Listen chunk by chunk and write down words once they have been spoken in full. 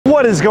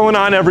What is going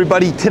on,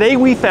 everybody? Today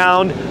we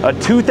found a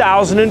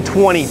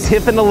 2020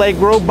 Tiffin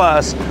Allegro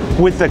bus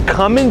with the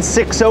Cummins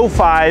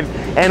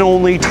 605 and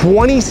only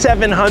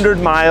 2,700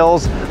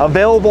 miles,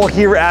 available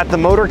here at the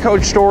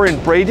Motorcoach Store in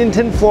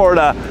Bradenton,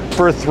 Florida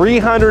for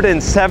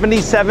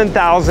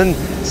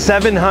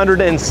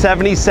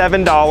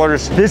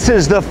 $377,777. This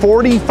is the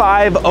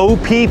 45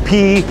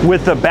 OPP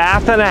with the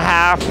bath and a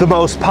half, the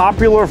most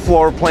popular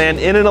floor plan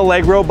in an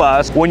Allegro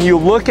bus. When you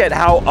look at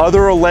how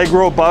other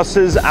Allegro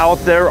buses out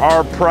there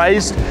are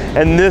priced,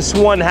 and this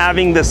one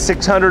having the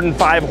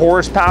 605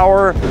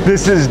 horsepower,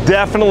 this is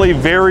definitely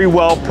very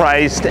well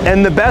priced.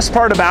 And the best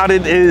part about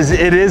it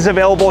is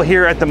available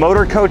here at the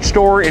Motorcoach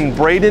Store in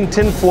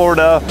Bradenton,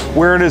 Florida,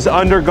 where it has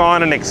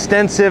undergone an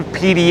extensive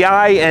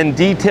PDI and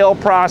detail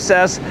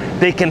process.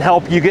 They can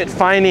help you get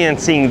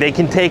financing, they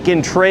can take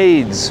in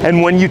trades.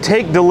 And when you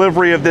take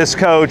delivery of this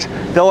coach,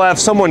 they'll have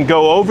someone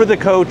go over the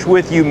coach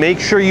with you, make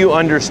sure you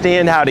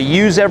understand how to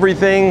use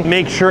everything,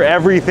 make sure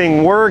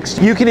everything works.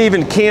 You can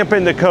even camp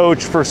in the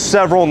coach for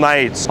several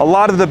nights. A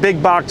lot of the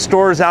big box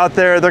stores out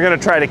there, they're gonna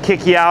try to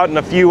kick you out in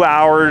a few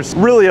hours.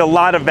 Really a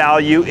lot of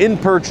value in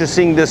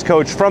purchasing this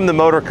coach from the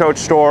Motorcoach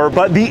Store.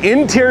 But the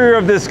interior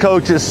of this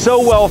coach is so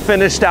well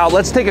finished out.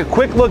 Let's take a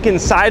quick look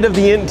inside of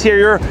the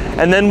interior,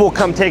 and then we'll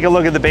come take a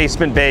look at the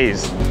basement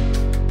bays.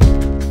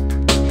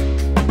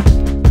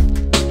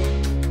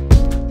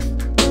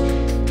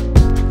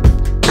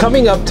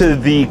 Coming up to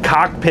the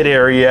cockpit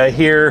area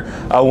here,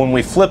 when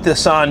we flip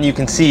this on, you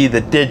can see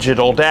the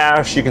digital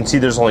dash. You can see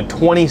there's only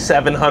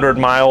 2,700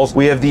 miles.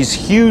 We have these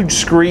huge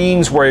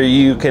screens where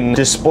you can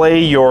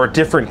display your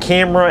different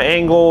camera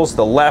angles,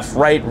 the left,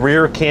 right,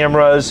 rear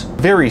cameras.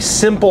 Very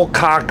simple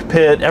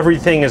cockpit.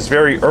 Everything is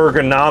very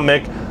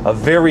ergonomic. A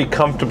very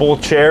comfortable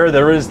chair.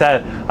 There is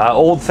that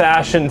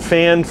old-fashioned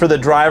fan for the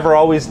driver.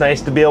 Always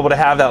nice to be able to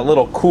have that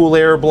little cool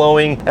air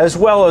blowing, as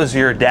well as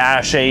your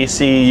dash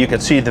AC. You can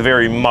see the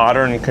very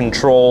modern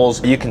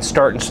controls. You can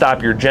start and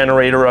stop your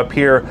generator up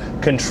here,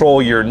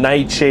 control your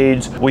night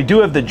shades. We do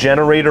have the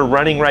generator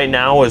running right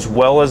now, as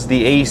well as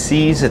the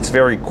ACs. It's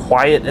very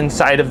quiet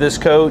inside of this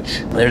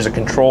coach. There's a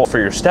control for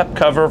your step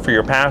cover for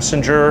your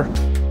passenger.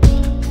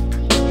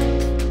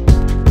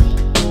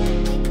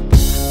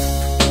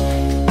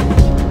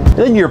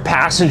 Then your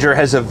passenger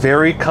has a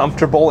very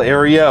comfortable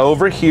area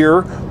over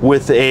here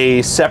with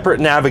a separate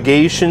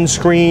navigation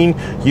screen.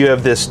 You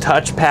have this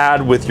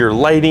touchpad with your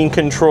lighting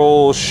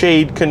controls,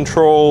 shade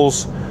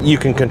controls. You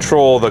can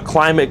control the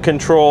climate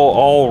control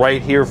all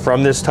right here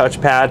from this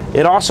touchpad.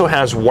 It also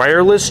has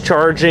wireless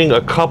charging,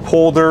 a cup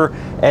holder,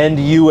 and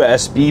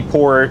USB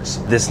ports.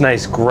 This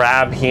nice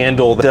grab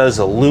handle that does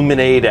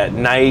illuminate at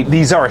night.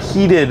 These are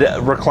heated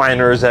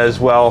recliners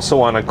as well,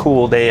 so on a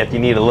cool day, if you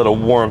need a little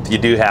warmth, you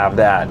do have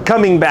that.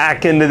 Coming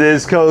back into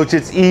this coach,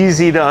 it's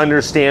easy to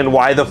understand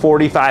why the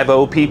 45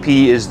 OPP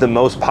is the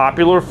most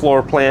popular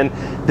floor plan.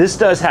 This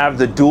does have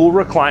the dual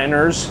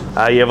recliners.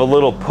 You have a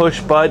little push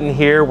button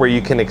here where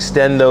you can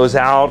extend those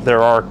out.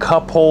 There are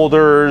cup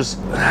holders.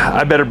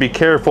 I better be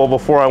careful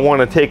before I want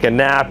to take a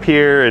nap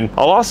here. And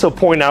I'll also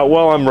point out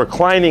while I'm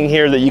reclining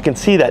here that you can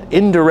see that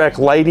indirect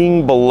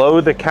lighting below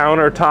the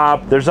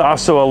countertop. There's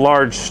also a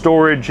large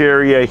storage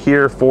area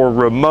here for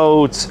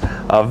remotes.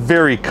 A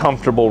very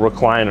comfortable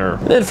recliner.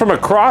 And then from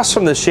across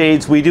from the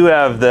shades, we do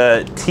have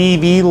the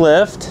TV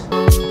lift.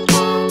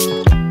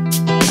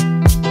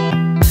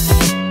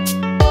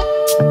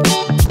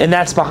 And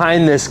that's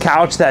behind this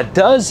couch that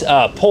does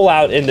pull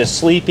out into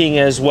sleeping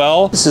as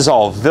well. This is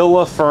all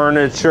Villa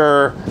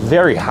furniture,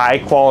 very high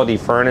quality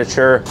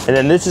furniture. And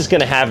then this is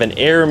gonna have an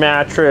air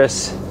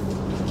mattress.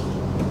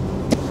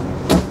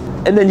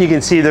 And then you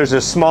can see there's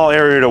a small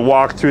area to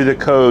walk through the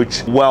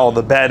coach while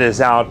the bed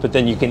is out, but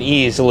then you can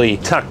easily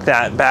tuck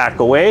that back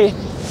away.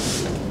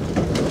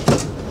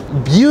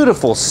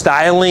 Beautiful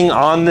styling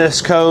on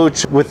this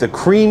coach with the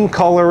cream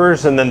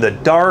colors and then the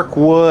dark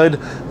wood,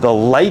 the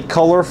light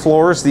color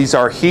floors. These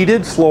are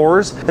heated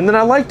floors. And then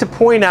I like to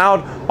point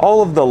out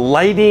all of the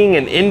lighting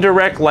and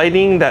indirect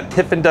lighting that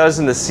Tiffin does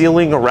in the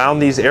ceiling around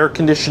these air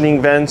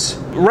conditioning vents.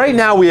 Right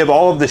now we have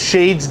all of the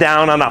shades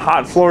down on a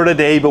hot Florida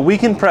day, but we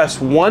can press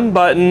one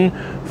button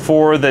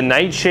for the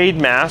nightshade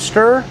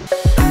master.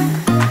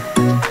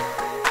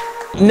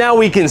 Now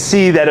we can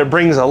see that it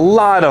brings a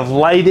lot of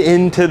light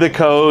into the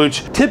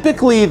coach.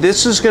 Typically,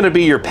 this is gonna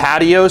be your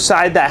patio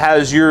side that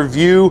has your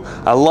view.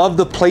 I love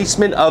the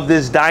placement of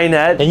this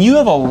dinette, and you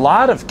have a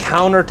lot of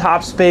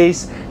countertop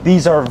space.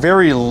 These are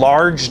very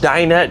large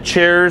dinette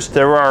chairs.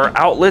 There are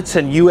outlets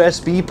and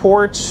USB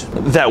ports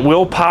that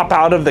will pop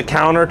out of the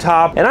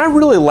countertop. And I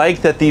really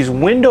like that these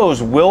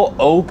windows will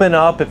open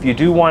up if you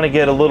do want to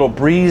get a little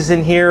breeze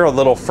in here, a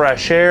little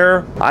fresh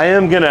air. I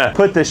am gonna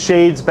put the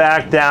shades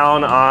back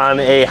down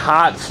on a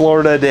hot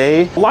Florida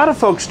day. A lot of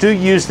folks do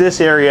use this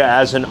area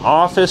as an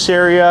office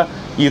area.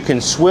 You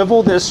can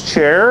swivel this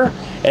chair,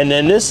 and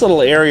then this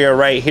little area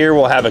right here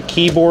will have a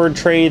keyboard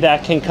tray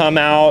that can come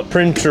out,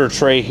 printer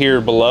tray here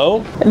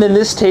below. And then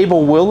this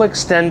table will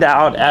extend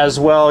out as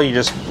well. You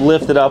just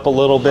lift it up a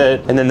little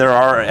bit, and then there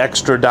are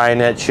extra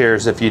dinette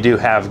chairs if you do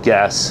have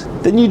guests.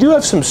 Then you do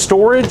have some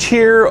storage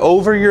here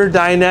over your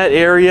dinette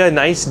area,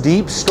 nice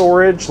deep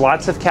storage,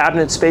 lots of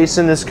cabinet space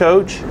in this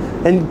coach.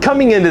 And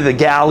coming into the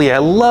galley, I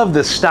love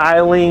the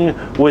styling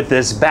with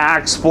this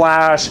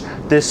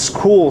backsplash, this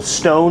cool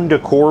stone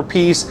decor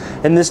piece.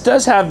 And this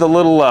does have the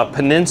little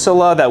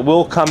peninsula that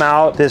will come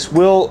out. This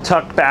will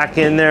tuck back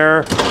in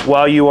there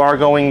while you are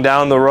going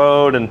down the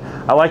road. And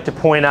I like to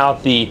point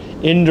out the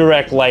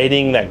indirect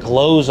lighting that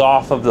glows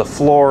off of the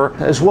floor,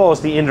 as well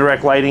as the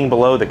indirect lighting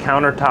below the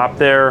countertop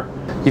there.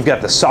 You've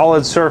got the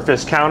solid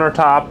surface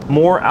countertop,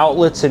 more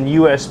outlets and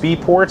USB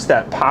ports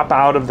that pop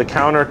out of the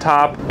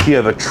countertop. You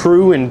have a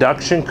true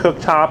induction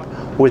cooktop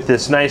with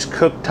this nice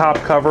cooktop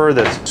cover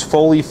that's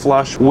fully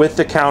flush with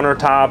the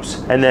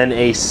countertops, and then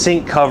a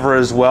sink cover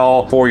as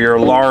well for your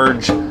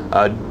large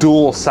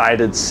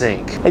dual-sided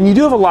sink. And you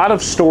do have a lot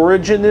of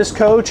storage in this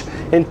coach,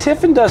 and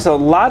Tiffin does a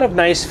lot of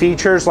nice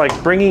features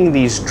like bringing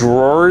these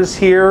drawers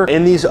here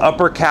in these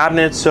upper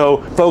cabinets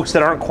so folks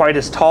that aren't quite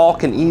as tall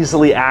can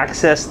easily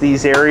access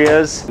these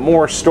areas.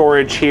 More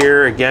storage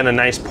here, again a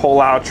nice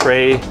pull-out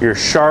tray, your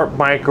Sharp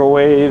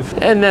microwave,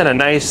 and then a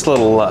nice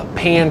little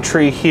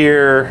pantry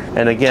here,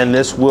 and again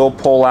this will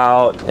pull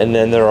out, and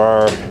then there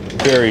are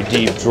very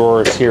deep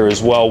drawers here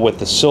as well with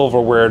the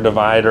silverware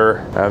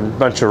divider. A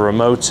bunch of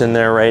remotes in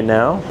there right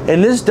now.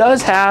 And this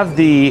does have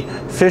the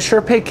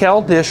Fisher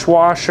Paykel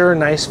dishwasher,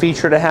 nice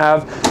feature to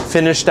have,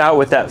 finished out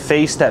with that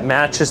face that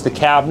matches the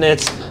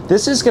cabinets.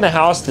 This is going to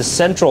house the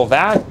central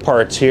vac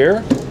parts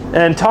here.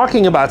 And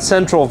talking about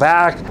central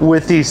vac,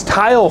 with these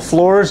tile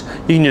floors,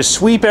 you can just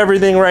sweep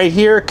everything right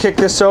here, kick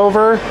this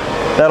over,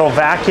 that'll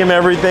vacuum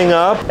everything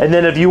up. And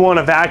then if you want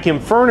to vacuum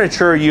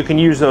furniture, you can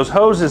use those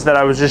hoses that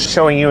I was just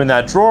showing you in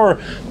that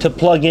drawer to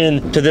plug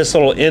in to this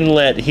little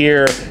inlet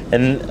here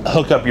and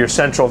hook up your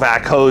central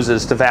vac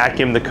hoses to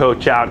vacuum the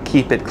coach out,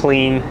 keep it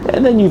clean.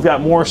 And then you've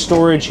got more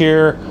storage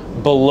here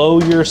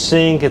below your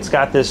sink. It's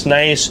got this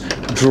nice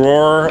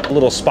drawer,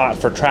 little spot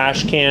for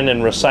trash can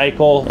and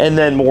recycle, and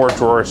then more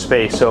drawer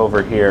space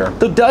over here.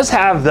 It does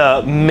have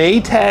the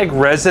Maytag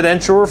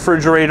residential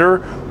refrigerator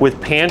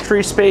with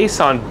pantry space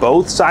on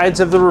both sides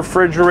of the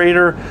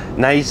refrigerator,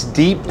 nice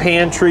deep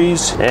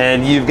pantries,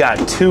 and you've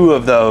got two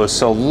of those,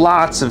 so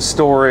lots of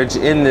storage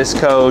in this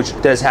coach.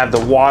 It does have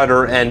the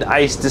water and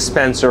ice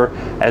dispenser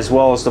as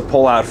well as the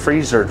pull-out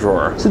freezer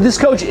drawer. So this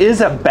coach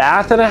is a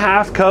bath and a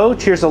half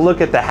coach. Here's a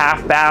look at the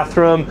half bathroom.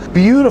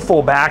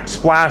 Beautiful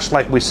backsplash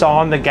like we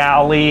saw in the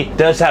galley.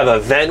 Does have a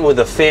vent with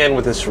a fan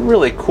with this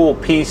really cool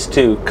piece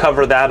to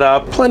cover that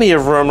up. Plenty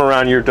of room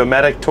around your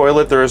Dometic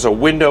toilet. There is a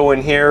window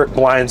in here.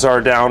 Blinds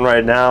are down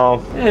right now.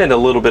 And a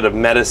little bit of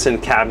medicine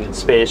cabinet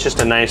space.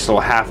 Just a nice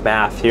little half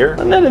bath here.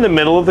 And then in the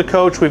middle of the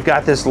coach, we've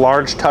got this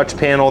large touch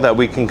panel that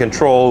we can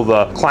control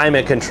the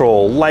climate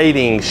control,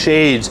 lighting,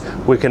 shades.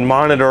 We can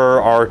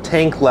monitor our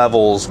tank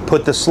levels,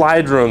 put the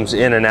slide rooms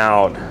in and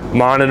out,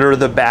 monitor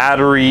the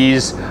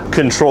batteries,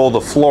 control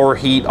the floor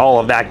heat, all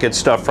of that good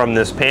stuff from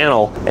this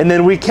panel. And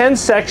then we can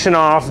section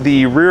off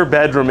the rear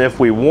bedroom if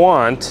we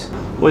want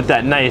with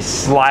that nice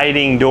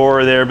sliding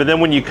door there. But then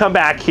when you come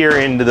back here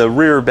into the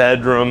rear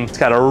bedroom, it's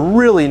got a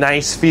really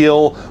nice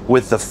feel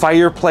with the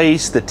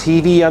fireplace, the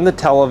TV on the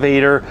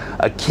televator,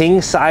 a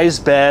king size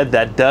bed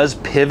that does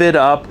pivot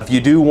up if you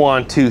do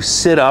want to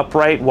sit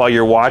upright while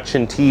you're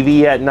watching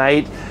TV at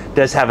night.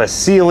 Does have a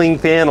ceiling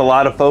fan. A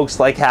lot of folks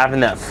like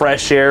having that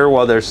fresh air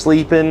while they're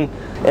sleeping.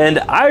 And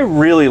I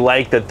really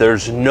like that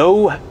there's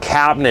no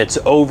cabinets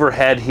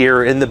overhead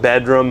here in the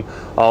bedroom.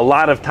 A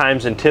lot of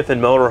times in Tiffin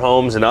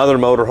motorhomes and other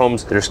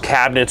motorhomes, there's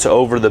cabinets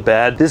over the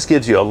bed. This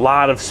gives you a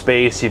lot of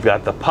space. You've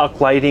got the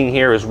puck lighting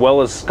here as well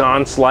as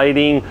sconce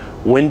lighting,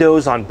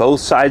 windows on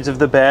both sides of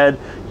the bed.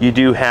 You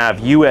do have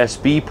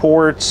USB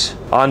ports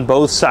on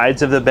both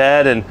sides of the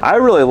bed, and I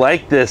really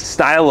like this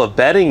style of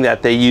bedding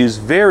that they use.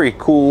 Very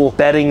cool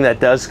bedding that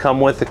does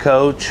come with the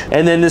coach.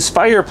 And then this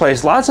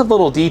fireplace, lots of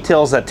little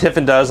details that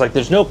Tiffin does, like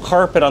there's no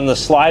carpet on the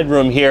slide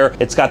room here.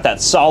 It's got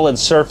that solid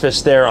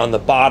surface there on the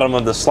bottom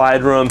of the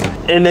slide room.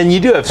 And then you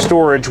do have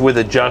storage with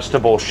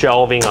adjustable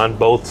shelving on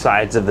both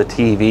sides of the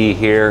TV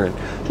here. And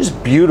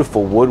just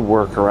beautiful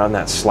woodwork around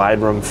that slide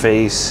room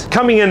face.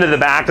 Coming into the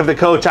back of the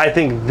coach, I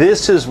think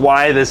this is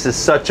why this is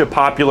such a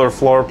popular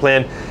floor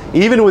plan.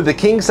 Even with the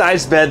king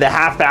size bed, the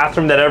half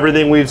bathroom, that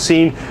everything we've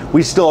seen,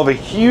 we still have a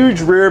huge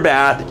rear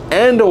bath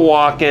and a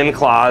walk-in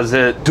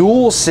closet,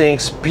 dual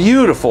sinks,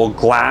 beautiful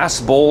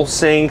glass bowl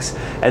sinks,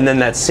 and then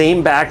that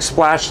same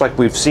backsplash like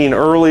we've seen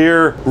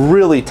earlier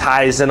really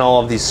ties in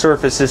all of these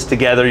surfaces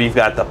together. You've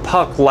got the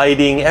puck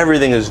lighting,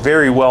 everything is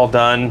very well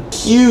done.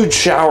 Huge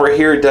shower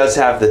here, does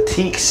have the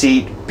teak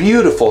seat,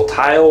 beautiful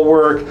tile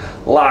work,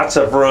 lots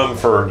of room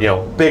for, you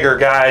know, bigger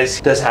guys.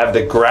 Does have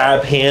the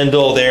grab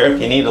handle there if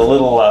you need a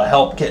little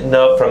help getting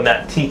up from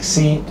that teak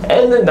seat.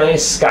 And the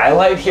nice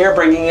skylight here,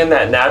 bringing in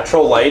that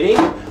natural lighting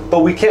but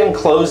we can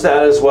close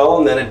that as well,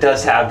 and then it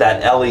does have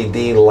that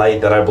LED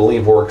light that I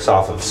believe works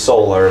off of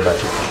solar,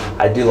 but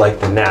I do like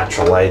the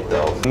natural light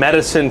though.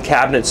 Medicine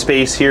cabinet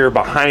space here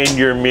behind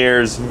your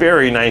mirrors,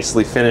 very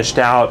nicely finished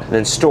out, and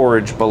then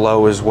storage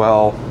below as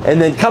well. And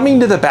then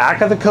coming to the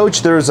back of the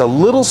coach, there's a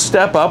little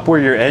step up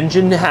where your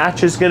engine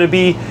hatch is going to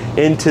be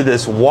into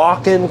this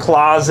walk-in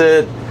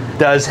closet.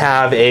 Does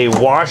have a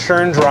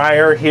washer and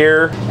dryer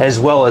here, as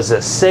well as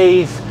a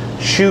safe,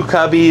 shoe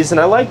cubbies, and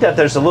I like that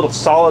there's a little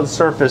solid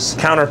surface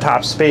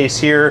countertop space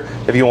here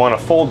if you want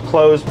to fold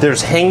clothes.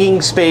 There's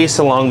hanging space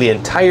along the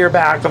entire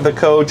back of the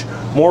coach,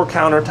 more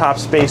countertop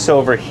space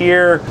over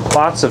here,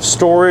 lots of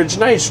storage,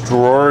 nice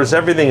drawers,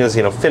 everything is,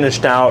 you know,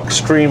 finished out,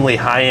 extremely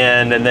high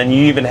end, and then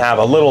you even have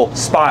a little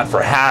spot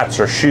for hats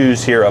or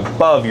shoes here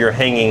above your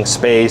hanging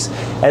space.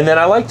 And then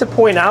I like to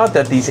point out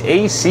that these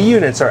AC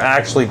units are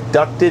actually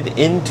ducted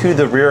into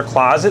the rear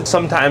closet.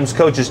 Sometimes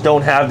coaches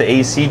don't have the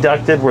AC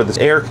ducted where the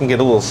air can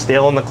get a little stale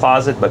in the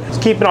closet, but it's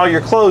keeping all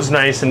your clothes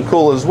nice and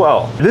cool as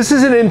well. This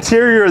is an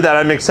interior that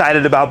I'm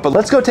excited about, but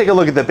let's go take a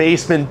look at the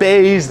basement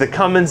bays, the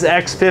Cummins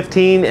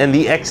X15, and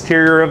the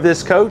exterior of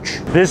this coach.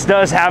 This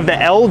does have the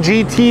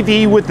LG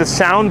TV with the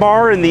sound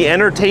bar in the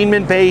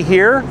entertainment bay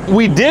here.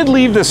 We did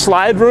leave the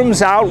slide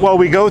rooms out while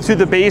we go through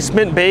the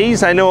basement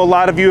bays. I know a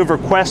lot of you have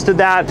requested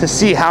that to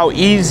see how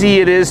easy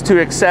it is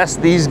to access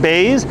these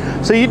bays.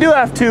 So you do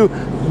have to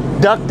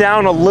duck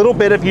down a little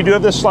bit if you do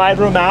have the slide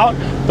room out,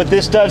 but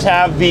this does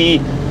have the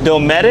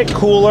Dometic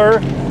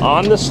cooler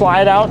on the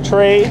slide out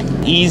tray.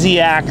 Easy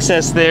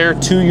access there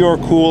to your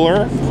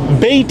cooler.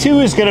 Bay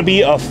 2 is going to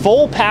be a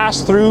full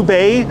pass-through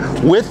bay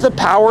with the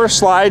power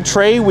slide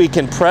tray. We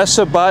can press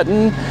a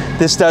button.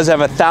 This does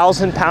have a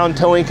 1,000-pound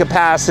towing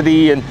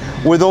capacity, and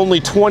with only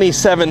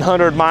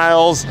 2,700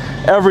 miles,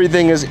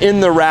 everything is in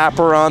the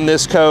wrapper on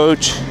this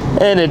coach.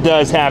 And it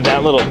does have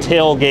that little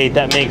tailgate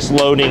that makes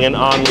loading and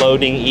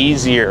unloading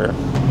easier.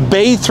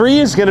 Bay 3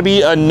 is going to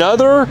be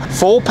another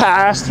full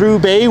pass-through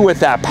bay with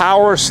that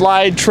power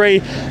slide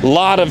tray. A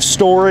lot of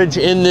storage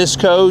in this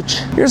coach.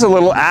 Here's a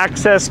little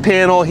access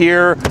panel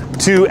here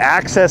to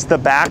access the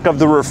back of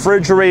the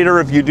refrigerator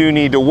if you do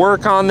need to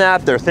work on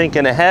that. They're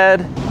thinking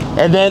ahead.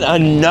 And then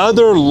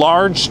another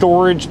large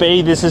storage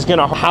bay. This is going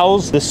to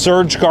house the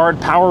Surge Guard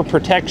power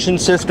protection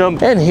system.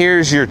 And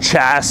here's your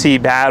chassis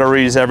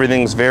batteries.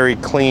 Everything's very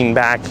clean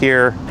back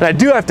here. And I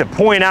do have to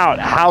point out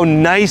how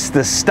nice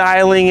the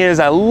styling is.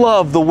 I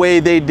love the way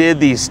they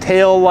did these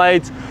tail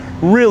lights.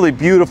 Really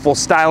beautiful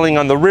styling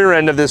on the rear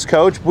end of this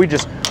coach. We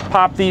just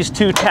pop these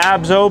two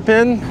tabs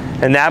open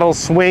and that'll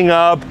swing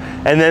up.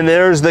 And then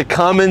there's the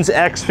Cummins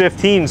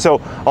X15. So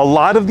a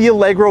lot of the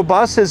Allegro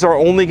buses are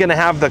only going to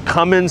have the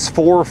Cummins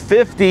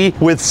 450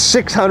 with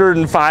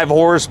 605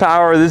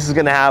 horsepower. This is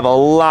going to have a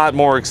lot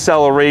more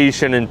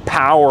acceleration and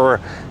power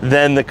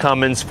than the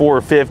Cummins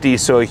 450.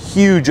 So a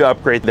huge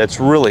upgrade that's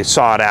really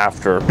sought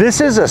after.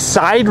 This is a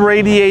side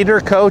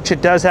radiator coach.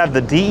 It does have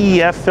the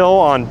DEF fill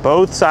on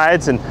both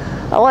sides, and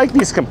I like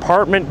these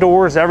compartment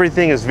doors.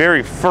 Everything is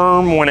very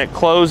firm when it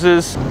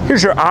closes.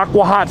 Here's your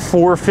AquaHot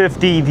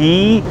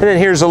 450D. And then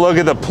here's a look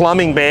at the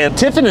plumbing bay. And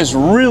Tiffin has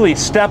really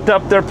stepped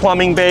up their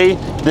plumbing bay.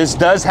 This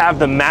does have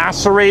the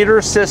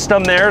macerator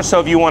system there.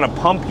 So if you want to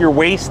pump your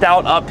waste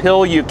out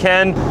uphill, you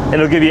can. And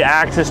it'll give you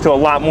access to a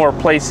lot more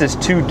places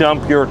to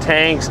dump your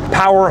tanks.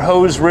 Power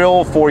hose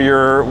reel for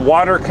your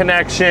water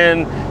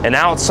connection, an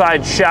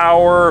outside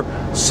shower,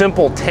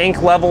 simple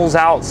tank levels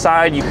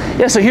outside.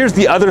 Yeah, so here's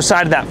the other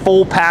side of that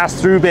full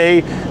pass-through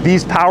bay.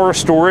 These power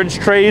storage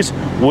trays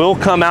will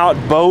come out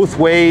both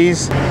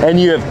ways, and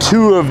you have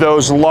two of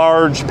those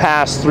large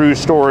pass-through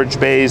storage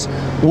bays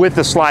with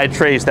the slide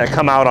trays that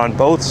come out on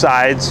both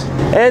sides.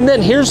 And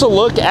then here's a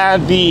look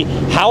at the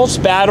house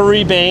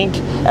battery bank,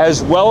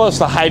 as well as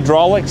the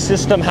hydraulic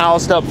system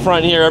housed up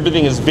front here.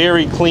 Everything is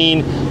very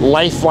clean.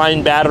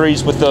 Lifeline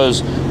batteries with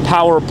those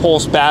power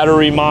pulse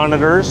battery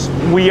monitors.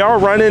 We are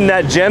running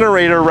that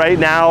generator right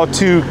now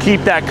to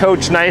keep that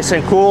coach nice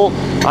and cool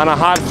on a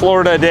hot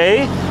Florida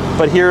day.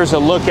 But here's a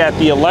look at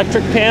the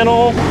electric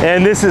panel,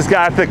 and this has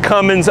got the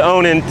Cummins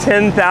Onin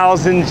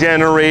 10,000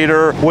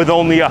 generator with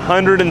only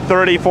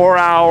 134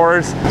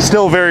 hours.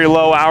 Still very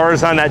low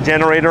hours on that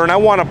generator. And I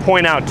want to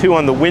point out too,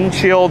 on the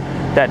windshield,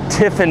 that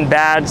Tiffin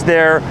badge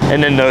there,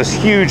 and then those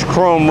huge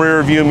chrome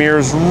rear view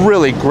mirrors.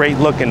 Really great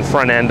looking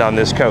front end on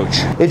this coach.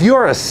 If you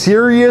are a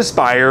serious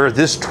buyer,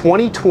 this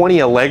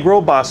 2020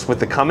 Allegro bus with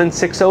the Cummins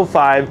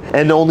 605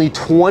 and only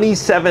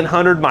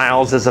 2,700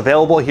 miles is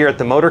available here at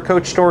the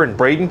Motorcoach Store in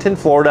Bradenton,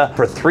 Florida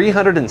for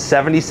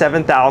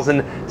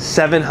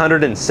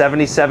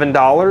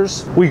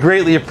 $377,777. We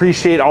greatly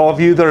appreciate all of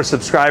you that are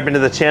subscribing to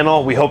the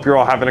channel. We hope you're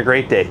all having a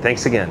great day.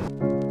 Thanks again.